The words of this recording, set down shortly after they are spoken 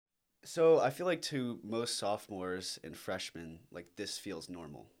So I feel like to most sophomores and freshmen, like this feels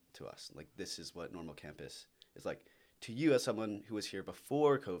normal to us. Like this is what normal campus is like. To you, as someone who was here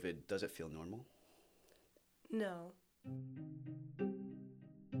before COVID, does it feel normal? No.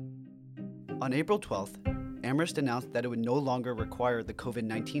 On April 12th, Amherst announced that it would no longer require the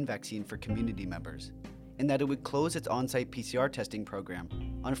COVID-19 vaccine for community members, and that it would close its on-site PCR testing program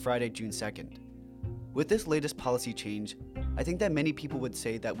on Friday, June 2nd. With this latest policy change, I think that many people would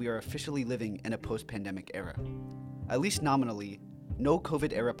say that we are officially living in a post-pandemic era. At least nominally, no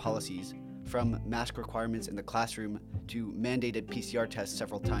COVID-era policies, from mask requirements in the classroom to mandated PCR tests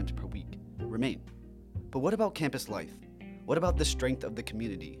several times per week, remain. But what about campus life? What about the strength of the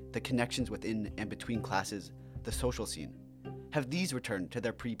community, the connections within and between classes, the social scene? Have these returned to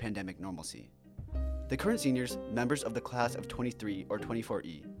their pre-pandemic normalcy? The current seniors, members of the class of 23 or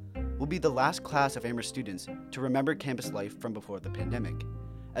 24E, will be the last class of Amherst students to remember campus life from before the pandemic,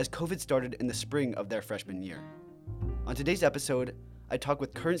 as COVID started in the spring of their freshman year. On today's episode, I talk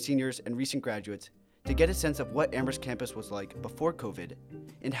with current seniors and recent graduates to get a sense of what Amherst campus was like before COVID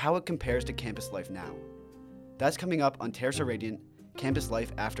and how it compares to campus life now. That's coming up on Terrace Radiant, Campus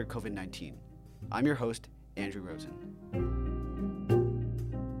Life After COVID-19. I'm your host, Andrew Rosen.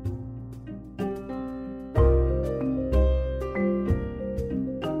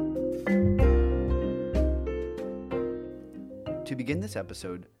 To begin this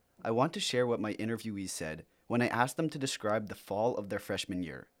episode, I want to share what my interviewees said when I asked them to describe the fall of their freshman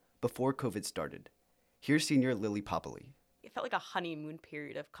year, before COVID started. Here's senior Lily Popoli. It felt like a honeymoon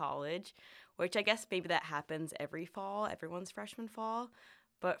period of college, which I guess maybe that happens every fall, everyone's freshman fall.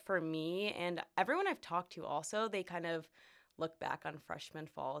 But for me and everyone I've talked to also, they kind of look back on freshman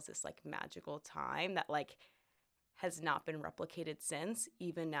fall as this like magical time that like has not been replicated since,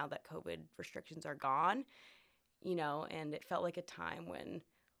 even now that COVID restrictions are gone, and it felt like a time when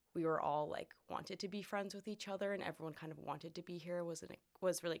we were all like wanted to be friends with each other and everyone kind of wanted to be here, was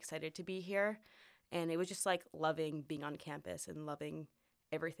really excited to be here. And it was just like loving being on campus and loving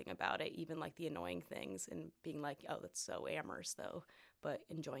everything about it, even like the annoying things and being like, oh, that's so Amherst though, but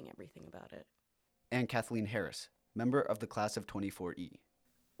enjoying everything about it. And Kathleen Harris, member of the class of 24E.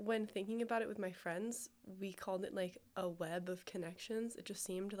 When thinking about it with my friends, we called it like a web of connections. It just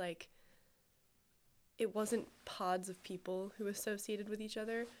seemed like it wasn't pods of people who associated with each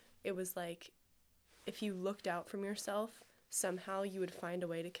other. It was like if you looked out from yourself, somehow you would find a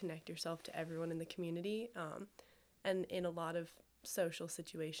way to connect yourself to everyone in the community. And in a lot of social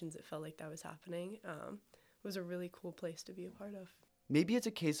situations, it felt like that was happening. It was a really cool place to be a part of. Maybe it's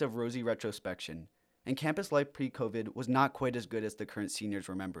a case of rosy retrospection, and campus life pre-COVID was not quite as good as the current seniors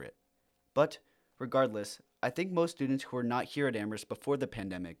remember it. But regardless, I think most students who were not here at Amherst before the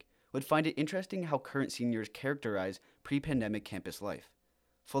pandemic would find it interesting how current seniors characterize pre-pandemic campus life.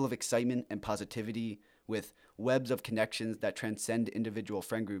 Full of excitement and positivity, with webs of connections that transcend individual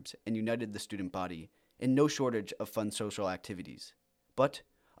friend groups and united the student body, and no shortage of fun social activities. But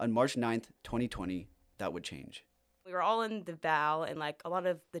on March 9th, 2020, that would change. We were all in the Val, and like a lot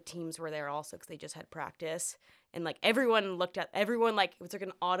of the teams were there also because they just had practice. And like everyone like it was like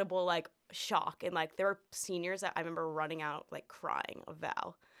an audible like shock. And like there were seniors that I remember running out like crying of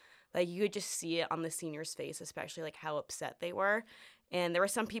Val. Like you could just see it on the seniors' face, especially like how upset they were. And there were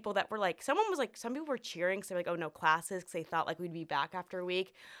some people that were like, some people were cheering because they're like, oh, no classes, because they thought like we'd be back after a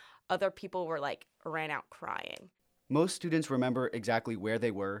week. Other people were like, ran out crying. Most students remember exactly where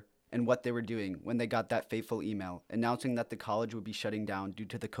they were and what they were doing when they got that fateful email announcing that the college would be shutting down due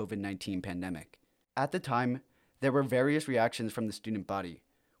to the COVID-19 pandemic. At the time, there were various reactions from the student body,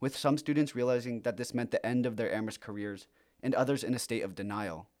 with some students realizing that this meant the end of their Amherst careers and others in a state of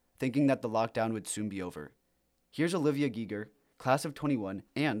denial, thinking that the lockdown would soon be over. Here's Olivia Giger, class of 21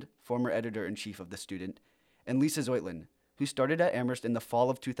 and former editor-in-chief of The Student, and Lisa Zoitlin, who started at Amherst in the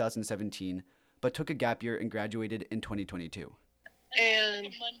fall of 2017, but took a gap year and graduated in 2022. And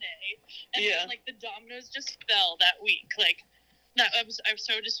Monday, and then, like the dominoes just fell that week. Like that, I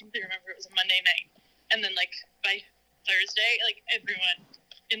so distinctly remember it was a Monday night, and then like by Thursday, like everyone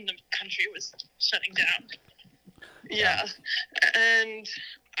in the country was shutting down. Yeah, and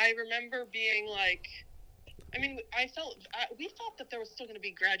I remember being like, we thought that there was still going to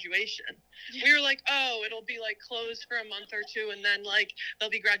be graduation. We were like, oh, it'll be like closed for a month or two and then like there'll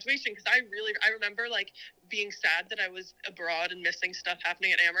be graduation. Because I remember like being sad that I was abroad and missing stuff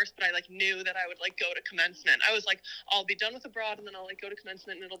happening at Amherst, but I like knew that I would like go to commencement. I was like, I'll be done with abroad and then I'll like go to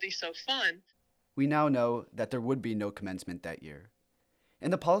commencement and it'll be so fun. We now know that there would be no commencement that year.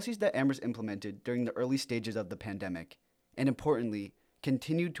 And the policies that Amherst implemented during the early stages of the pandemic, and importantly,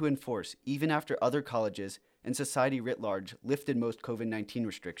 continued to enforce even after other colleges and society writ large lifted most COVID-19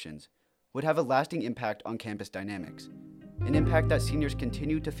 restrictions, would have a lasting impact on campus dynamics, an impact that seniors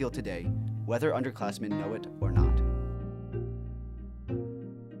continue to feel today, whether underclassmen know it or not.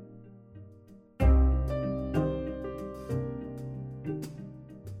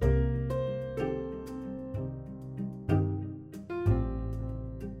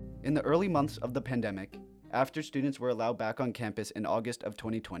 In the early months of the pandemic, after students were allowed back on campus in August of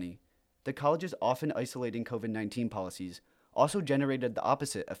 2020, the college's often isolating COVID-19 policies also generated the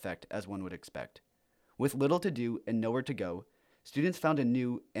opposite effect as one would expect. With little to do and nowhere to go, students found a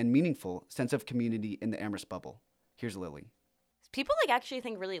new and meaningful sense of community in the Amherst bubble. Here's Lily. People actually I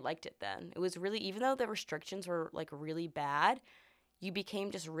think really liked it then. It was really, even though the restrictions were really bad, you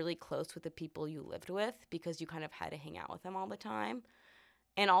became just really close with the people you lived with because you kind of had to hang out with them all the time.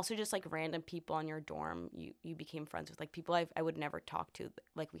 And also just random people in your dorm, you became friends with people I would never talk to.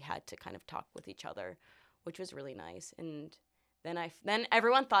 We had to kind of talk with each other, which was really nice. And then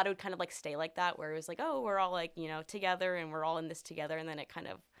everyone thought it would kind of stay like that, where it was oh, we're all together and we're all in this together. And then it kind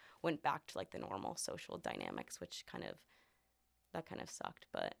of went back to the normal social dynamics, which kind of sucked.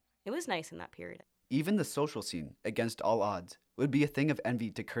 But it was nice in that period. Even the social scene, against all odds, would be a thing of envy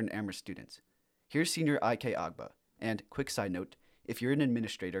to current Amherst students. Here's senior I.K. Agba. And quick side note, if you're an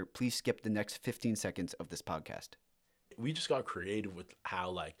administrator, please skip the next 15 seconds of this podcast. We just got creative with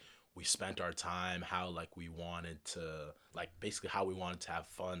how we spent our time, how we wanted to basically how we wanted to have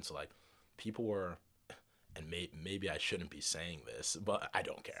fun. So people were, and maybe I shouldn't be saying this, but I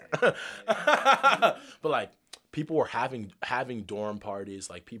don't care. But people were having dorm parties,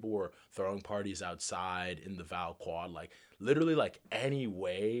 people were throwing parties outside in the Val Quad, literally any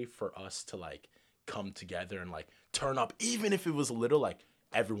way for us to come together and turn up, even if it was a little,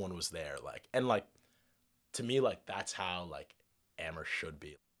 everyone was there, and to me that's how Amherst should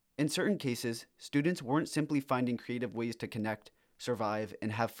be. In certain cases, students weren't simply finding creative ways to connect, survive,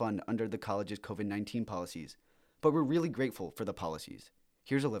 and have fun under the college's COVID-19 policies, but were really grateful for the policies.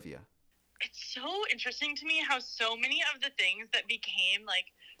 Here's Olivia. It's so interesting to me how so many of the things that became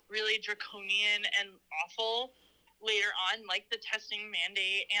really draconian and awful later on, the testing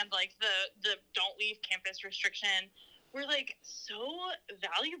mandate and the don't leave campus restriction, were so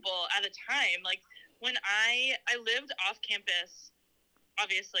valuable at a time. When I lived off campus,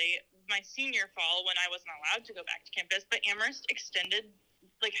 obviously my senior fall when I wasn't allowed to go back to campus, but Amherst extended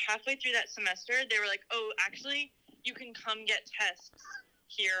halfway through that semester. They were oh, actually you can come get tests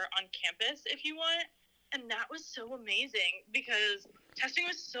here on campus if you want. And that was so amazing because testing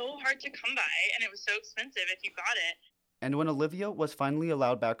was so hard to come by and it was so expensive if you got it. And when Olivia was finally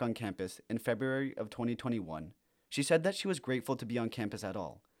allowed back on campus in February of 2021, she said that she was grateful to be on campus at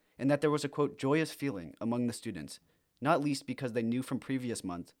all, and that there was a, quote, joyous feeling among the students, not least because they knew from previous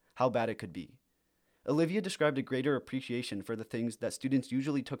months how bad it could be. Olivia described a greater appreciation for the things that students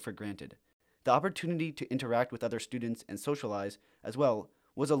usually took for granted. The opportunity to interact with other students and socialize, as well,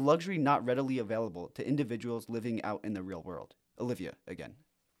 was a luxury not readily available to individuals living out in the real world. Olivia, again.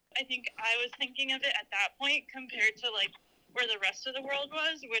 I think I was thinking of it at that point compared to where the rest of the world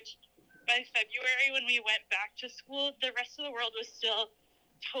was, which by February when we went back to school, the rest of the world was still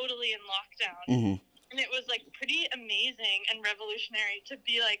totally in lockdown. Mm-hmm. And it was pretty amazing and revolutionary to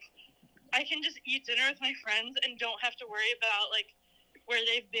be I can just eat dinner with my friends and don't have to worry about where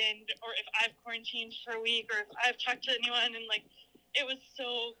they've been or if I've quarantined for a week or if I've talked to anyone. And it was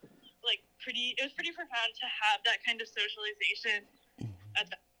so pretty profound to have that kind of socialization at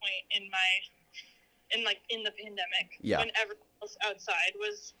that point in the pandemic. Yeah. When everyone else outside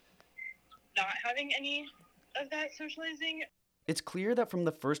was not having any of that socializing. It's clear that from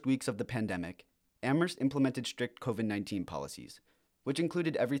the first weeks of the pandemic, Amherst implemented strict COVID-19 policies, which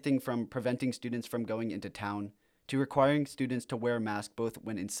included everything from preventing students from going into town to requiring students to wear a mask both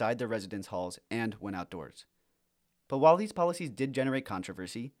when inside their residence halls and when outdoors. But while these policies did generate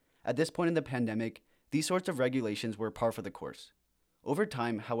controversy, at this point in the pandemic, these sorts of regulations were par for the course. Over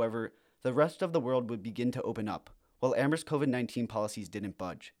time, however, the rest of the world would begin to open up, while Amherst's COVID-19 policies didn't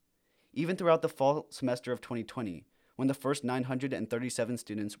budge. Even throughout the fall semester of 2020, when the first 937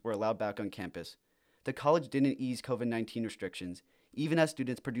 students were allowed back on campus, the college didn't ease COVID-19 restrictions, even as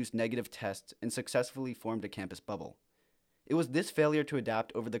students produced negative tests and successfully formed a campus bubble. It was this failure to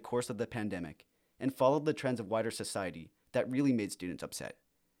adapt over the course of the pandemic and followed the trends of wider society that really made students upset.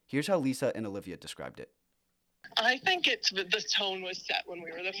 Here's how Lisa and Olivia described it. I think the tone was set when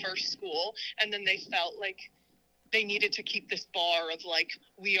we were the first school, and then they felt they needed to keep this bar of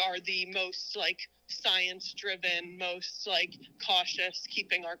we are the most science-driven, most cautious,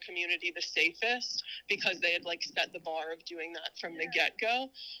 keeping our community the safest, because they had set the bar of doing that from the get-go.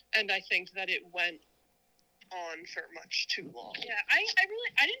 And I think that it went on for much too long. Yeah,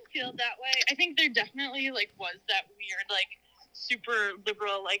 I didn't feel that way. I think there definitely like was that weird like super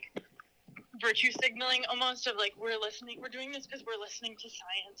liberal like virtue signaling almost of like we're doing this because we're listening to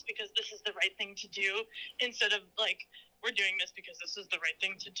science because this is the right thing to do instead of like we're doing this because this is the right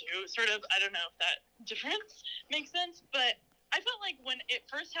thing to do. Sort of, I don't know if that difference makes sense, but I felt like when it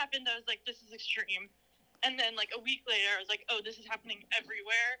first happened, I was like, this is extreme. And then like a week later, I was like, oh, this is happening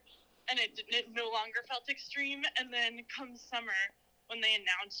everywhere. And it no longer felt extreme. And then come summer, when they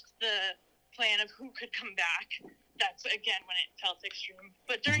announced the plan of who could come back, that's again when it felt extreme.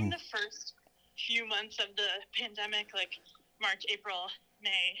 But during the first few months of the pandemic, like March, April,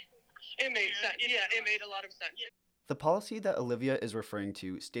 May, it made sense. Yeah, it made a lot of sense. The policy that Olivia is referring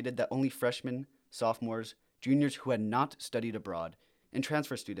to stated that only freshmen, sophomores, juniors who had not studied abroad, and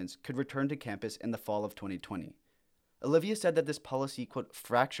transfer students could return to campus in the fall of 2020. Olivia said that this policy, quote,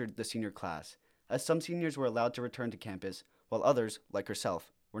 fractured the senior class, as some seniors were allowed to return to campus, while others, like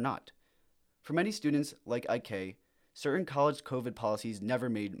herself, were not. For many students, like IK, certain college COVID policies never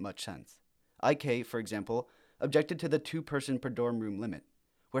made much sense. IK, for example, objected to the 2-person per dorm room limit,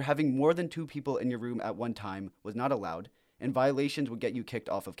 where having more than 2 people in your room at one time was not allowed, and violations would get you kicked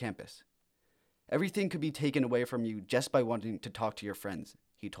off of campus. Everything could be taken away from you just by wanting to talk to your friends,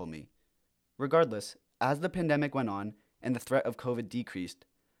 he told me. Regardless, as the pandemic went on and the threat of COVID decreased,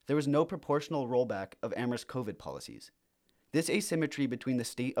 there was no proportional rollback of Amherst COVID policies. This asymmetry between the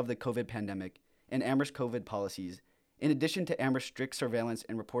state of the COVID pandemic and Amherst COVID policies, in addition to Amherst's strict surveillance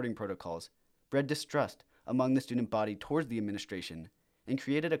and reporting protocols, bred distrust among the student body towards the administration and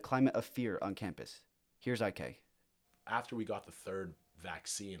created a climate of fear on campus. Here's IK. After we got the third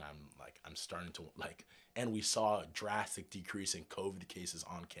vaccine, I'm starting to and we saw a drastic decrease in COVID cases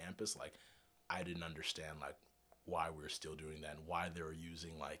on campus. Like, I didn't understand why we were still doing that and why they were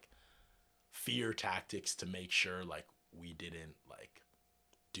using fear tactics to make sure we didn't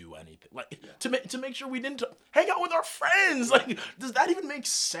do anything, to make sure we didn't hang out with our friends. Does that even make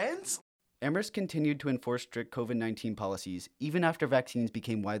sense? Amherst continued to enforce strict COVID-19 policies even after vaccines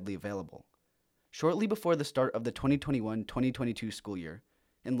became widely available. Shortly before the start of the 2021-2022 school year,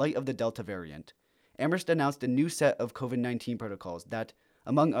 in light of the Delta variant, Amherst announced a new set of COVID-19 protocols that,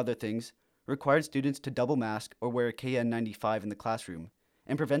 among other things, required students to double mask or wear a KN95 in the classroom,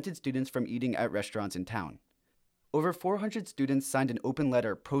 and prevented students from eating at restaurants in town. Over 400 students signed an open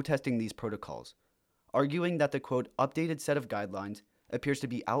letter protesting these protocols, arguing that the, quote, updated set of guidelines appears to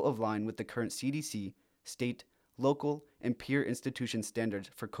be out of line with the current CDC, state, local, and peer institution standards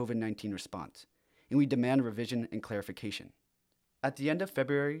for COVID-19 response, and we demand revision and clarification. At the end of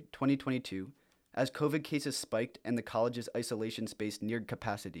February 2022, as COVID cases spiked and the college's isolation space neared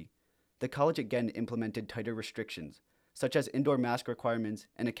capacity, the college again implemented tighter restrictions, such as indoor mask requirements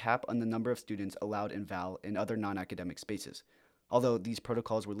and a cap on the number of students allowed in Val and other non-academic spaces, although these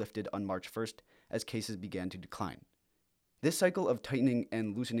protocols were lifted on March 1st as cases began to decline. This cycle of tightening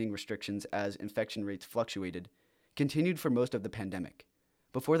and loosening restrictions as infection rates fluctuated continued for most of the pandemic,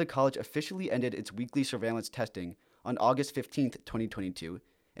 before the college officially ended its weekly surveillance testing on August 15th, 2022,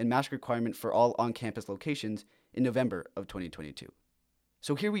 and mask requirement for all on-campus locations in November of 2022.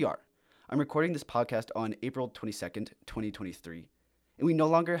 So here we are. I'm recording this podcast on April 22nd, 2023, and we no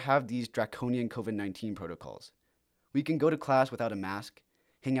longer have these draconian COVID-19 protocols. We can go to class without a mask,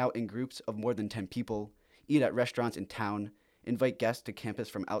 hang out in groups of more than 10 people, eat at restaurants in town, invite guests to campus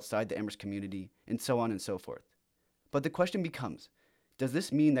from outside the Amherst community, and so on and so forth. But the question becomes, does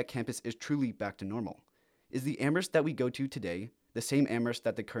this mean that campus is truly back to normal? Is the Amherst that we go to today the same Amherst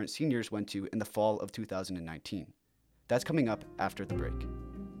that the current seniors went to in the fall of 2019? That's coming up after the break.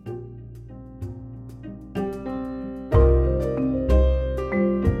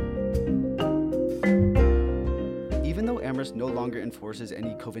 Even though Amherst no longer enforces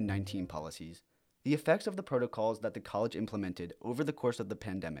any COVID-19 policies, the effects of the protocols that the college implemented over the course of the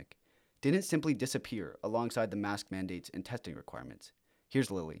pandemic didn't simply disappear alongside the mask mandates and testing requirements. Here's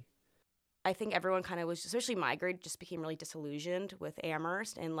Lily. I think everyone kind of was, especially my grade, just became really disillusioned with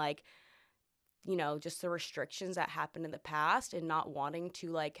Amherst and just the restrictions that happened in the past and not wanting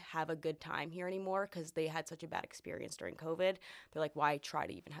to have a good time here anymore because they had such a bad experience during COVID. They're like, why try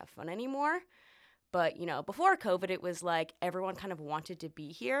to even have fun anymore? But, before COVID, it was everyone kind of wanted to be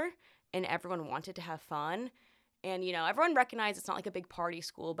here and everyone wanted to have fun. And, everyone recognized it's not a big party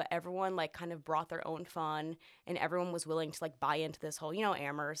school, but everyone kind of brought their own fun and everyone was willing to buy into this whole,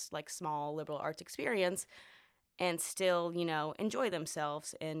 Amherst, small liberal arts experience and still, enjoy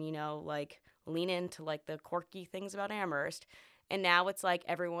themselves and, lean into the quirky things about Amherst. And now it's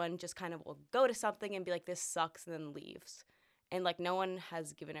everyone just kind of will go to something and be like, this sucks, and then leaves. And no one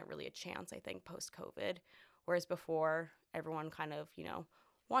has given it really a chance, I think, post-COVID, Whereas before, everyone kind of,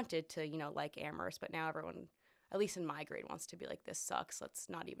 wanted to, like Amherst, but now everyone, at least in my grade, wants to be like, this sucks. Let's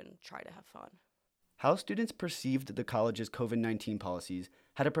not even try to have fun. How students perceived the college's COVID-19 policies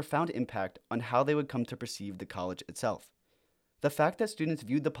had a profound impact on how they would come to perceive the college itself. The fact that students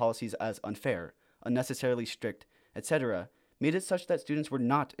viewed the policies as unfair, unnecessarily strict, etc., made it such that students were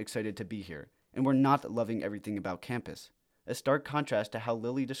not excited to be here and were not loving everything about campus, a stark contrast to how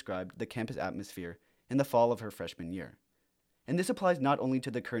Lily described the campus atmosphere in the fall of her freshman year. And this applies not only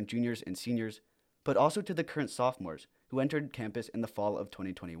to the current juniors and seniors, but also to the current sophomores who entered campus in the fall of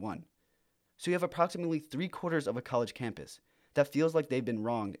 2021. So you have approximately 3/4 of a college campus that feels like they've been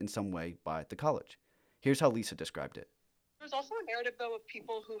wronged in some way by the college. Here's how Lisa described it. There's also a narrative, though, of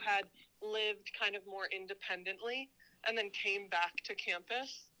people who had lived kind of more independently and then came back to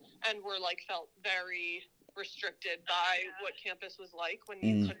campus and were felt very restricted by what campus was like when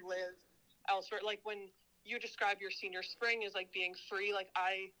you could live elsewhere. Like when you describe your senior spring as being free,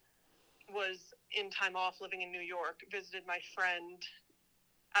 I was in time off living in New York, visited my friend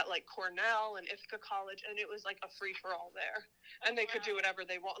at Cornell and Ithaca College, and it was a free for all there, and they could do whatever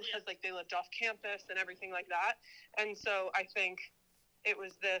they want because they lived off campus and everything like that. And so I think it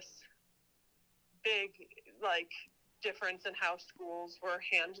was this big difference in how schools were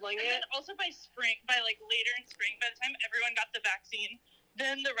handling it. And then also by later in spring, by the time everyone got the vaccine,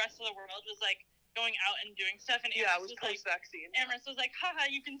 then the rest of the world was going out and doing stuff, and it was post-vaccine. Amherst was haha,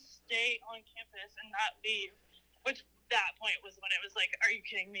 you can stay on campus and not leave, which that point was when it was are you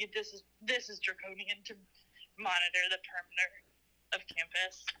kidding me? This is draconian to monitor the perimeter of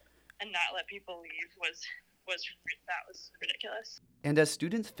campus and not let people leave was ridiculous. And as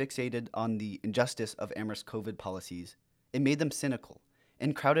students fixated on the injustice of Amherst's COVID policies, it made them cynical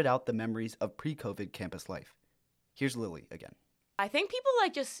and crowded out the memories of pre-COVID campus life. Here's Lily again. I think people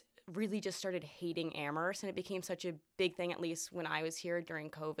just started hating Amherst, and it became such a big thing, at least when I was here during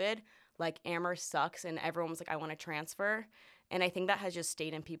COVID. Amherst sucks, and everyone was I want to transfer. And I think that has just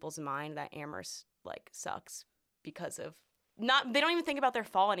stayed in people's mind that Amherst sucks because of they don't even think about their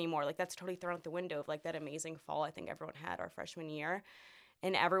fall anymore. That's totally thrown out the window of that amazing fall I think everyone had our freshman year.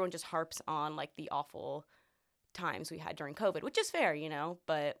 And everyone just harps on the awful times we had during COVID, which is fair,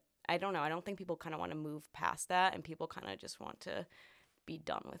 but I don't know. I don't think people kind of want to move past that, and people kind of just want to be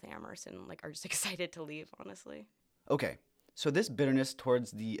done with Amherst and are just excited to leave, honestly. Okay, so this bitterness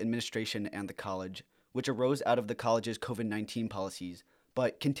towards the administration and the college, which arose out of the college's COVID-19 policies,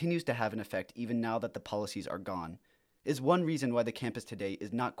 but continues to have an effect even now that the policies are gone, is one reason why the campus today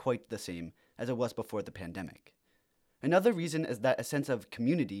is not quite the same as it was before the pandemic. Another reason is that a sense of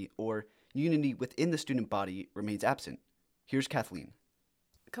community or unity within the student body remains absent. Here's Kathleen.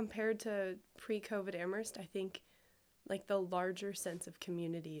 Compared to pre-COVID Amherst, I think the larger sense of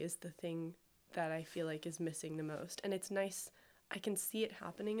community is the thing that I feel is missing the most. And it's nice, I can see it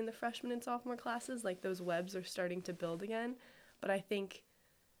happening in the freshman and sophomore classes, those webs are starting to build again. But I think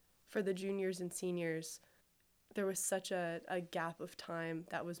for the juniors and seniors, there was such a gap of time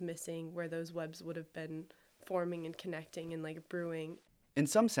that was missing where those webs would have been forming and connecting and brewing. In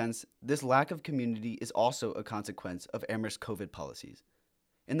some sense, this lack of community is also a consequence of Amherst's COVID policies.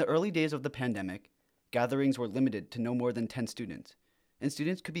 In the early days of the pandemic, gatherings were limited to no more than 10 students, and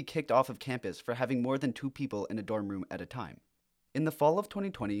students could be kicked off of campus for having more than 2 people in a dorm room at a time. In the fall of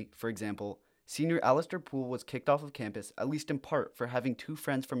 2020, for example, senior Alistair Poole was kicked off of campus at least in part for having 2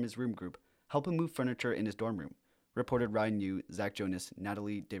 friends from his room group help him move furniture in his dorm room, reported Ryan Yu, Zach Jonas,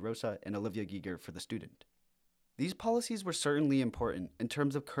 Natalie DeRosa, and Olivia Giger for The Student. These policies were certainly important in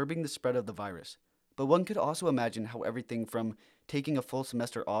terms of curbing the spread of the virus, but one could also imagine how everything from taking a full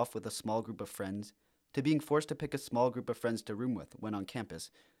semester off with a small group of friends to being forced to pick a small group of friends to room with when on campus,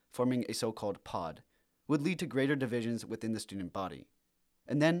 forming a so-called pod, would lead to greater divisions within the student body.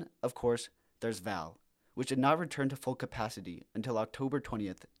 And then, of course, there's Val, which did not return to full capacity until October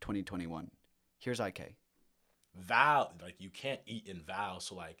 20th, 2021. Here's IK. Val, you can't eat in Val,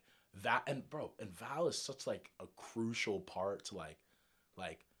 so that, and Val is such a crucial part to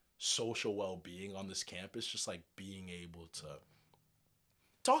social well-being on this campus, just being able to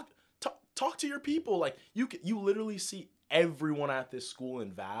talk to your people. You literally see everyone at this school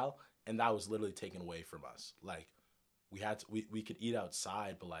in Val, and that was literally taken away from us. We could eat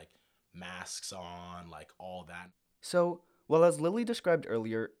outside, but masks on, all that. So, well, as Lily described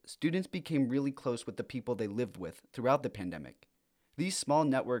earlier, students became really close with the people they lived with throughout the pandemic. These small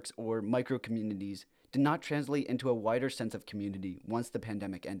networks or micro-communities did not translate into a wider sense of community once the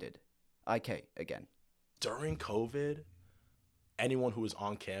pandemic ended. IK, again. During COVID, anyone who was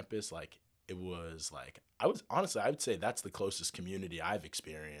on campus, it was I would say that's the closest community I've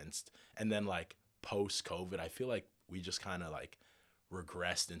experienced. And then post COVID, I feel like we just kind of like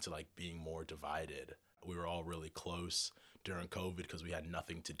regressed into like being more divided. We were all really close during COVID because we had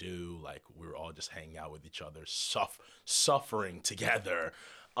nothing to do. Like we were all just hanging out with each other, suffering together.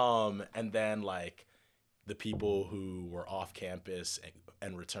 And then like the people who were off campus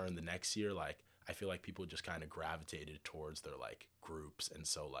and returned the next year, like I feel like people just kind of gravitated towards their like groups. And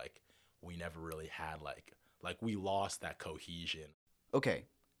so like we never really had like we lost that cohesion. Okay,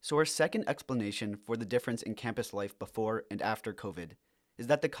 so our second explanation for the difference in campus life before and after COVID is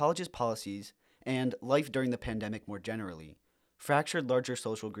that the college's policies and life during the pandemic more generally fractured larger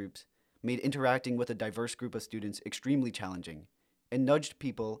social groups, made interacting with a diverse group of students extremely challenging, and nudged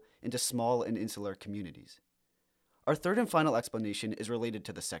people into small and insular communities. Our third and final explanation is related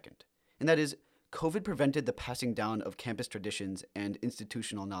to the second, and that is COVID prevented the passing down of campus traditions and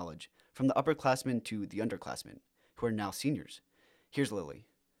institutional knowledge from the upperclassmen to the underclassmen, who are now seniors. Here's Lily.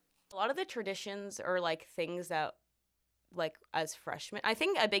 A lot of the traditions are like things that, like as freshmen, I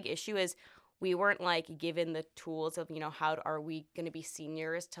think a big issue is we weren't like given the tools of, how are we going to be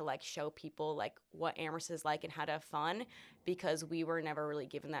seniors to like show people like what Amherst is like and how to have fun, because we were never really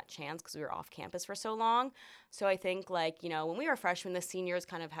given that chance because we were off campus for so long. So I think like, when we were freshmen, the seniors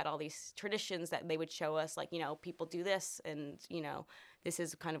kind of had all these traditions that they would show us, like, people do this and, this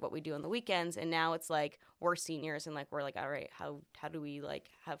is kind of what we do on the weekends. And now it's like we're seniors and like we're like, all right, how do we like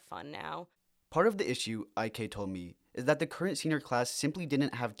have fun now? Part of the issue, IK told me, is that the current senior class simply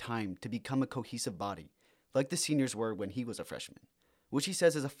didn't have time to become a cohesive body, like the seniors were when he was a freshman, which he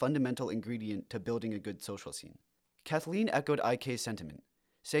says is a fundamental ingredient to building a good social scene. Kathleen echoed IK's sentiment,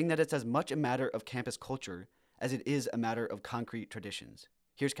 saying that it's as much a matter of campus culture as it is a matter of concrete traditions.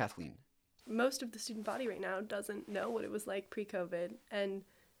 Here's Kathleen. Most of the student body right now doesn't know what it was like pre-COVID, and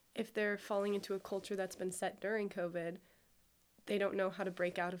if they're falling into a culture that's been set during COVID, they don't know how to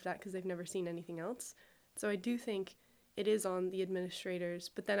break out of that because they've never seen anything else. So I do think it is on the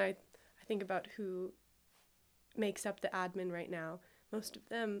administrators, but then I think about who makes up the admin right now. Most of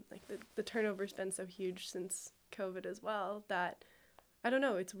them, like the turnover's been so huge since COVID as well that, I don't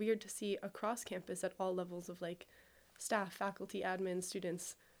know, it's weird to see across campus at all levels of like staff, faculty, admin,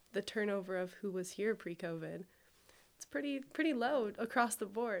 students, the turnover of who was here pre-COVID. It's pretty low across the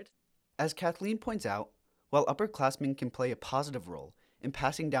board. As Kathleen points out, while upperclassmen can play a positive role in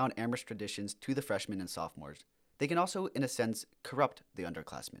passing down Amherst traditions to the freshmen and sophomores, they can also, in a sense, corrupt the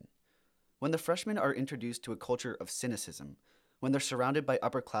underclassmen. When the freshmen are introduced to a culture of cynicism, when they're surrounded by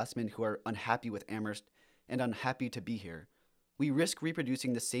upperclassmen who are unhappy with Amherst and unhappy to be here, we risk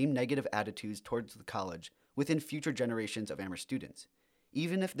reproducing the same negative attitudes towards the college within future generations of Amherst students,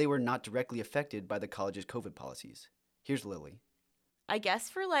 even if they were not directly affected by the college's COVID policies. Here's Lily. I guess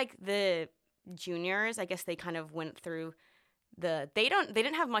for like the juniors, I guess they kind of went through they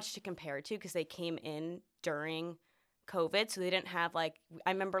didn't have much to compare to because they came in during COVID, so they didn't have like,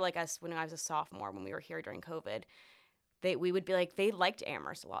 I remember like us when I was a sophomore when we were here during COVID, we would be like, they liked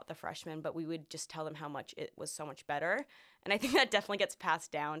Amherst a lot, the freshmen, but we would just tell them how much it was so much better. And I think that definitely gets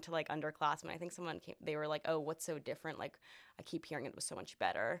passed down to like underclassmen. I think they were like, oh, what's so different? Like I keep hearing it was so much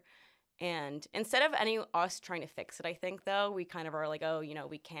better. And instead of us trying to fix it, I think though, we kind of are like, oh,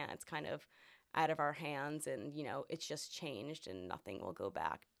 we can't, it's kind of out of our hands and, it's just changed and nothing will go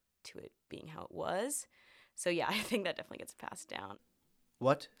back to it being how it was. So yeah, I think that definitely gets passed down.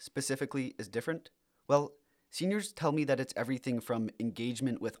 What specifically is different? Well, seniors tell me that it's everything from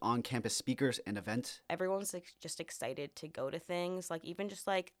engagement with on-campus speakers and events. Everyone's like just excited to go to things, like even just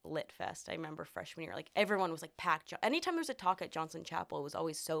like Lit Fest. I remember freshman year, like everyone was like packed. Anytime there was a talk at Johnson Chapel, it was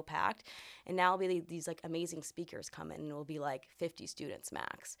always so packed. And now it'll be these like amazing speakers come in and it'll be like 50 students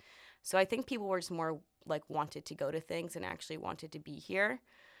max. So I think people were just more like wanted to go to things and actually wanted to be here.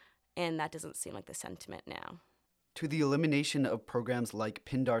 And that doesn't seem like the sentiment now. To the elimination of programs like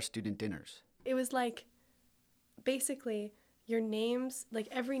Pindar student dinners. It was like, basically, your names, like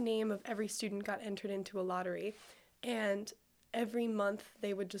every name of every student got entered into a lottery. And every month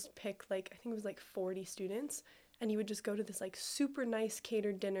they would just pick like, I think it was like 40 students. And you would just go to this like super nice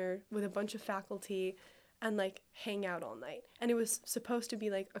catered dinner with a bunch of faculty and like hang out all night. And it was supposed to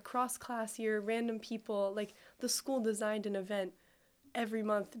be like a cross-class year, random people, like the school designed an event every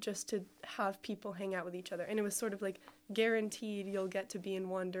month just to have people hang out with each other. And it was sort of like guaranteed you'll get to be in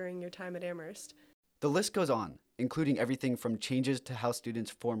one during your time at Amherst. The list goes on, including everything from changes to how students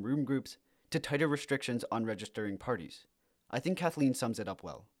form room groups to tighter restrictions on registering parties. I think Kathleen sums it up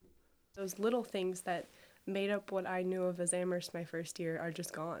well. Those little things that made up what I knew of as Amherst my first year are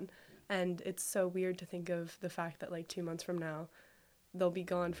just gone. And it's so weird to think of the fact that like 2 months from now, they'll be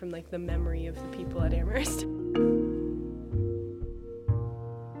gone from like the memory of the people at Amherst.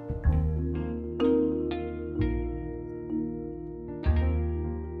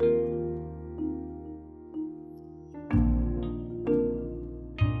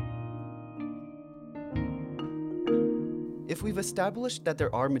 If we've established that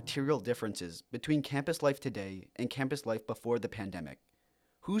there are material differences between campus life today and campus life before the pandemic,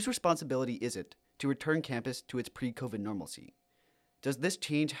 whose responsibility is it to return campus to its pre-COVID normalcy? Does this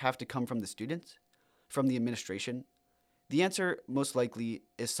change have to come from the students? From the administration? The answer, most likely,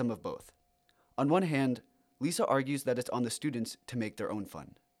 is some of both. On one hand, Lisa argues that it's on the students to make their own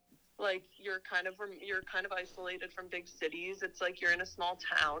fun. Like, you're kind of isolated from big cities. It's like you're in a small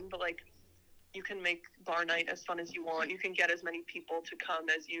town, but like you can make bar night as fun as you want. You can get as many people to come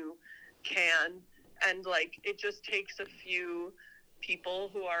as you can. And like, it just takes a few people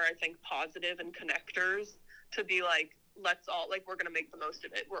who are, I think, positive and connectors to be like, let's all, like, we're going to make the most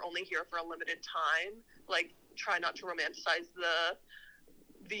of it. We're only here for a limited time. Like, try not to romanticize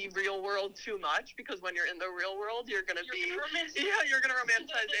the real world too much, because when you're in the real world, you're going to romanticize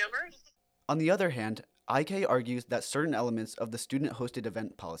Amherst. On the other hand, IK argues that certain elements of the student-hosted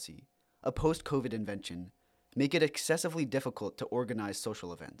event policy, a post-COVID invention, make it excessively difficult to organize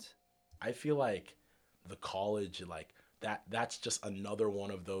social events. I feel like the college, like, that's just another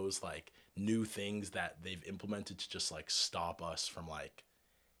one of those, like, new things that they've implemented to just, like, stop us from, like,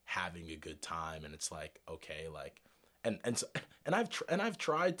 having a good time. And it's like, okay, like, and I've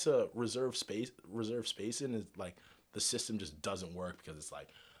tried to reserve space in it, like, the system just doesn't work, because it's like,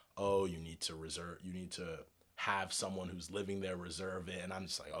 oh, you need to have someone who's living there reserve it. And I'm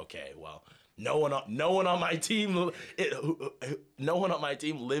just like, okay, well, no one on my team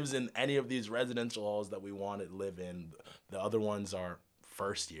lives in any of these residential halls that we want to live in. The other ones are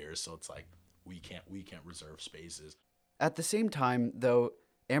first years, so it's like we can't reserve spaces. At the same time, though,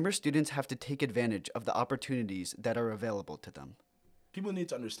 Amherst students have to take advantage of the opportunities that are available to them. People need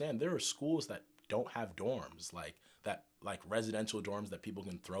to understand there are schools that don't have dorms, like residential dorms that people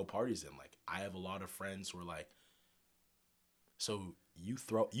can throw parties in. Like, I have a lot of friends who are like, so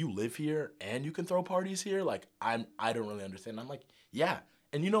you live here and you can throw parties here? Like, I don't really understand. I'm like, yeah.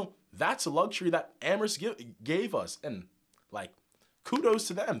 And that's a luxury that Amherst gave us. And like, kudos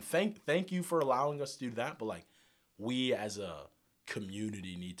to them. Thank you for allowing us to do that. But like, we as a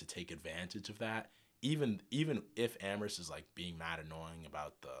community need to take advantage of that. Even if Amherst is like being mad annoying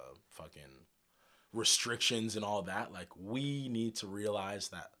about the fucking restrictions and all that, like, we need to realize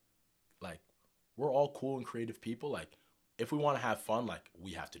that, like, we're all cool and creative people. Like, if we want to have fun, like,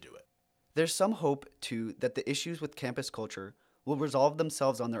 we have to do it. There's some hope, too, that the issues with campus culture will resolve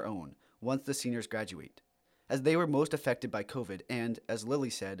themselves on their own once the seniors graduate, as they were most affected by COVID and, as Lily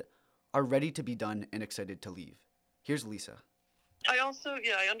said, are ready to be done and excited to leave. Here's Lisa. I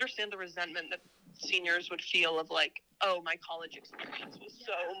understand the resentment that seniors would feel of like, oh, my college experience was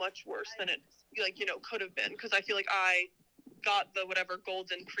so much worse than it, like, could have been. Because I feel like I got the whatever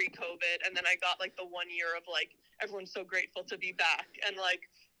golden pre-COVID, and then I got like the 1 year of like, everyone's so grateful to be back, and like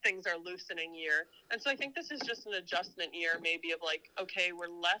things are loosening year. And so I think this is just an adjustment year, maybe, of like, okay,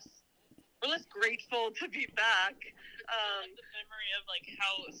 we're less grateful to be back. The memory of like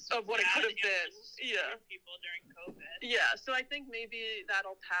of what it could have been. Yeah. People during COVID. Yeah. So I think maybe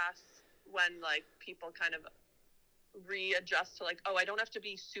that'll pass when like people kind of readjust to like, oh, I don't have to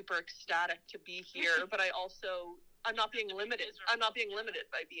be super ecstatic to be here, but I'm not being limited. I'm not being limited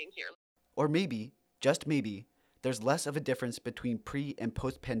by being here. Or maybe, just maybe, there's less of a difference between pre- and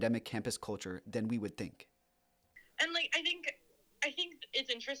post-pandemic campus culture than we would think. And like, I think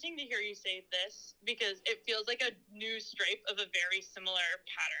it's interesting to hear you say this, because it feels like a new stripe of a very similar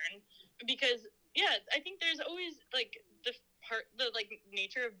pattern. Because yeah, I think there's always like the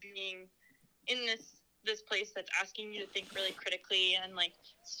nature of being in this place that's asking you to think really critically and like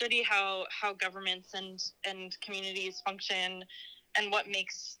study how governments and communities function and what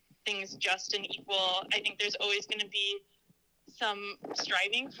makes things just and equal. I think there's always going to be some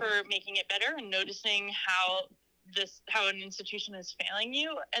striving for making it better and noticing how an institution is failing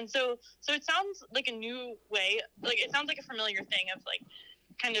you. And so it sounds like a new way, like it sounds like a familiar thing of like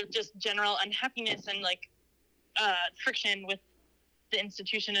kind of just general unhappiness and like friction with the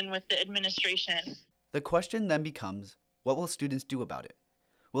institution and with the administration. The question then becomes, what will students do about it?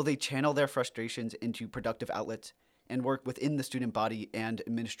 Will they channel their frustrations into productive outlets and work within the student body and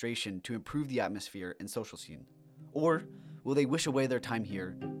administration to improve the atmosphere and social scene? Or will they wish away their time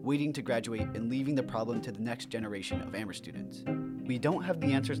here, waiting to graduate and leaving the problem to the next generation of Amherst students? We don't have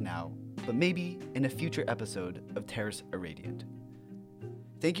the answers now, but maybe in a future episode of Terrace Irradiant.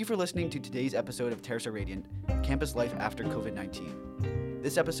 Thank you for listening to today's episode of Terrace Irradiant, Campus Life After COVID-19.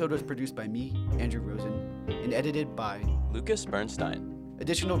 This episode was produced by me, Andrew Rosen, and edited by Lucas Bernstein.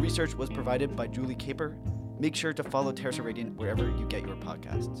 Additional research was provided by Julie Caper. Make sure to follow Terrace Irradiant wherever you get your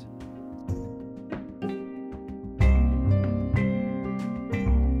podcasts.